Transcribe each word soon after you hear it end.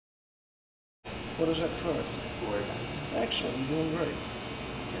What is that card? Four diamonds. Excellent, you're doing great.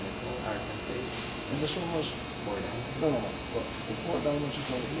 Tentacle, Arcana Space. And this one was? Four diamonds. No. Well, the 4 diamonds are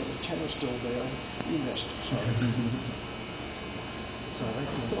going here. The 10 is still there. You missed. Sorry. So I like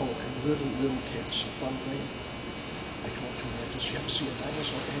doing, and little kids. A fun thing. I come up to them and you ever see a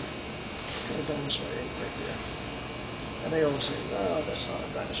dinosaur egg? Got a dinosaur egg right there. And they always say, no, that's not a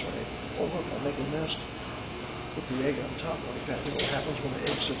dinosaur egg. Oh, look, I'll make a nest. Put the egg on top like that. You know what happens when the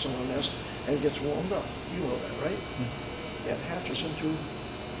egg sits on a nest and gets warmed up? You know that, right? It hatches into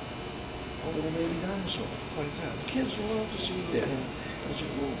a little baby dinosaur like that. The kids love to see it. And I say,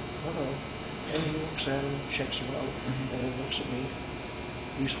 well, hello. And he looks at him, checks him out, and he looks at me.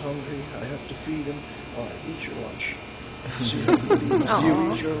 He's hungry. I have to feed him. All right, eat your lunch. See how good he eats. Do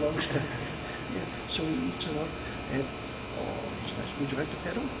you eat your lunch? Yeah. So he eats it up, and he's nice. Would you like to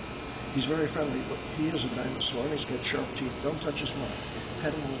pet him? He's very friendly, but he is a dinosaur. He's got sharp teeth. Don't touch his mouth.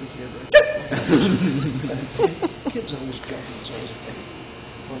 Pet him over here, right? Kids always jump. It's always a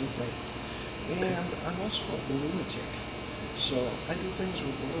funny thing. And I'm also a lunatic, so I do things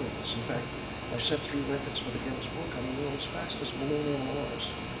with balloons. In fact, I set 3 records for the Guinness Book. I'm the world's fastest balloon on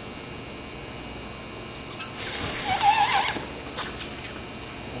Mars.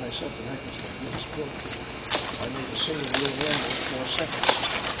 When I set the records for the Guinness Book, I made a single balloon animal in 4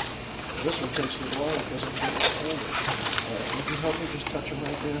 seconds. This one takes me longer because I'm getting older. Would you help me just touch him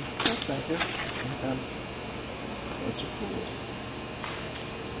right there? Oh, thank you. It's a pool.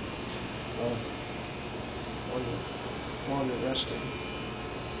 While you're resting,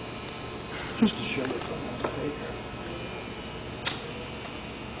 just to show you from the faker.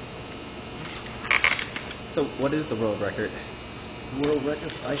 So what is the world record? The world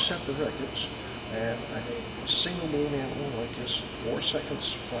record, I set the records, and I made a single balloon animal like this, 4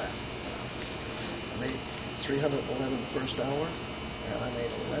 seconds flat. I made 311 the first hour, and I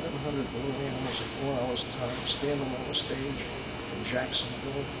made 1,100 balloon animals in 4 hours time, standing on the stage in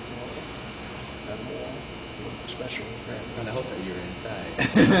Jacksonville, Florida, at a mall, special grant. And I hope that you were inside.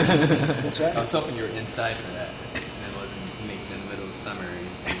 What's that? I was hoping you were inside for that, and it wasn't making in the middle of summer or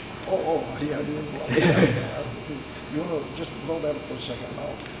anything. Yeah, I do. You want to just blow that up for a second?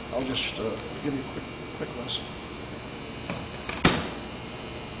 I'll just give you a quick lesson.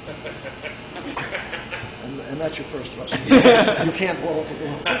 And that's your first lesson. You can't blow up a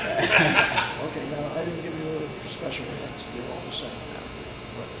balloon. Okay, now I didn't give you a special one. They're all the same.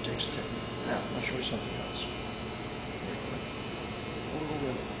 But it takes a technique. Now, I'll show you something else. Very quick. A little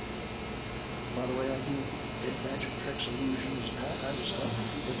ribbon. By the way, I do magic tricks, illusions, and all kinds of stuff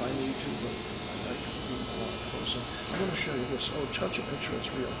if I need to, but I like to do it a lot closer. I'm going to show you this. Oh, touch it, make sure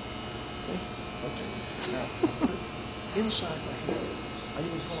it's real. Okay. Now, I put it inside my hand. I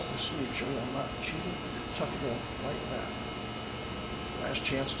even pull up my sleeve, showing I'm not cheating. Tuck it in like that. Last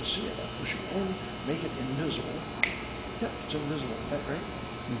chance to see it. I push it in, make it invisible. Yep, it's invisible. Is that right?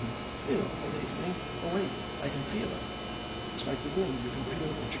 You don't believe me. Oh, wait, I can feel it. It's like the wind. You can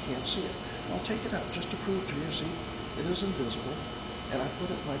feel it, but you can't see it. I'll take it out just to prove to you. See, it is invisible. And I put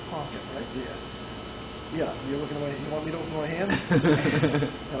it in my pocket right there. Yeah, you're looking away. You want me to open my hand?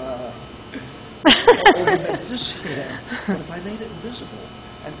 You made this hand. But if I made it invisible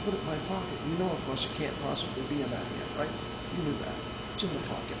and put it in my pocket, you know, of course, it can't possibly be in that hand, right? You knew that. It's in the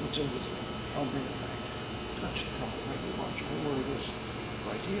pocket. It's invisible. I'll bring it back. Touch it. Right here. Watch. I know where it is.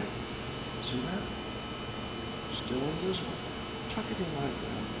 Right here. See that? Still invisible. Tuck it in like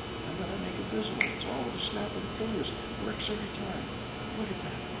that. And then I make it visible. It's all with a snap of the fingers. Works every time. Look at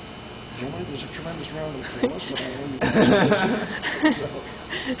that. Generally, there's a tremendous round of applause, but I know you guys so.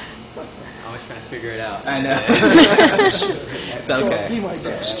 I was trying to figure it out. I know. It's okay. Be my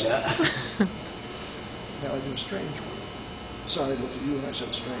guest. Now I do a strange one. Sorry, I looked at you and I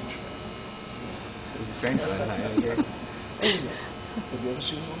said strange. It's a strange one. Anyway, have you ever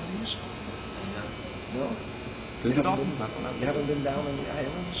seen one of these? No? You haven't been down in the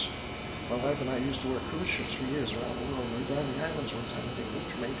islands? My wife and I used to work cruise ships for years around the world. We were down the islands one time. I think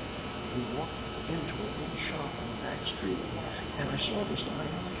we made. We walked into a little shop on the back street, and I saw this lying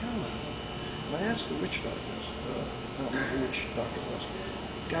on the counter. And I asked the witch doctors, I don't remember which doctor it was,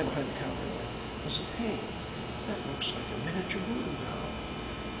 the guy behind the counter anyway. I said, hey, that looks like a miniature voodoo doll.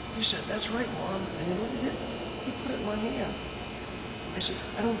 He said, that's right, Mom. And you know what he did? He put it in my hand. I said,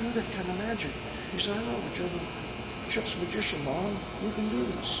 I don't do that kind of magic. He said, I know, but you're the ship's magician, Mom. You can do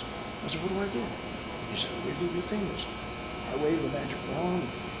this. I said, what do I do? He said, wiggle your fingers. I wave the magic wand,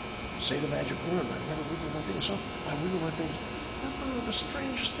 say the magic word. I've never wiggled my fingers. So I wiggle my fingers. I thought the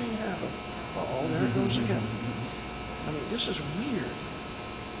strangest thing happened. Uh-oh, there it goes again. I mean, this is weird.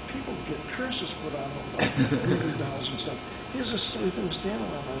 People get curses put on them, like voodoo dolls and stuff. Here's this silly thing standing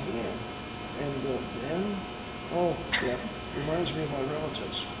on my hand. And oh yeah, reminds me of my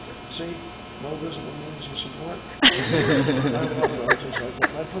relatives. See, no visible means of support. I have a lot of relatives like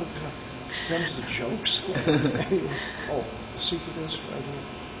that. I put them's the jokes. Anyway, oh, the secret is right here.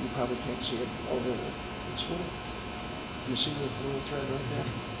 You probably can't see it. Oh, there it is. It's little. You see the little thread right there?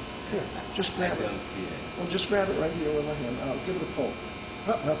 Here, just grab it. I don't see it. Well, just grab it right here with my hand. I'll give it a pull.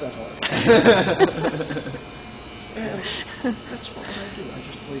 Not that hard. And that's what I do. I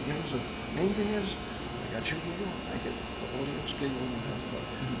just play games. The main thing is, I got you giggling. I get the audience giggling and have fun.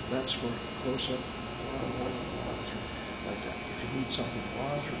 That's for close-up, like that. If you need something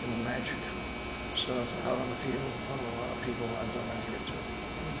larger than magic stuff out on the field in front of a lot of people, I've done that here too.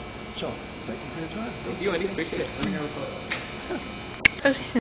 So, thank you for your time. Thank you, Andy. Appreciate it. Let me know. Okay.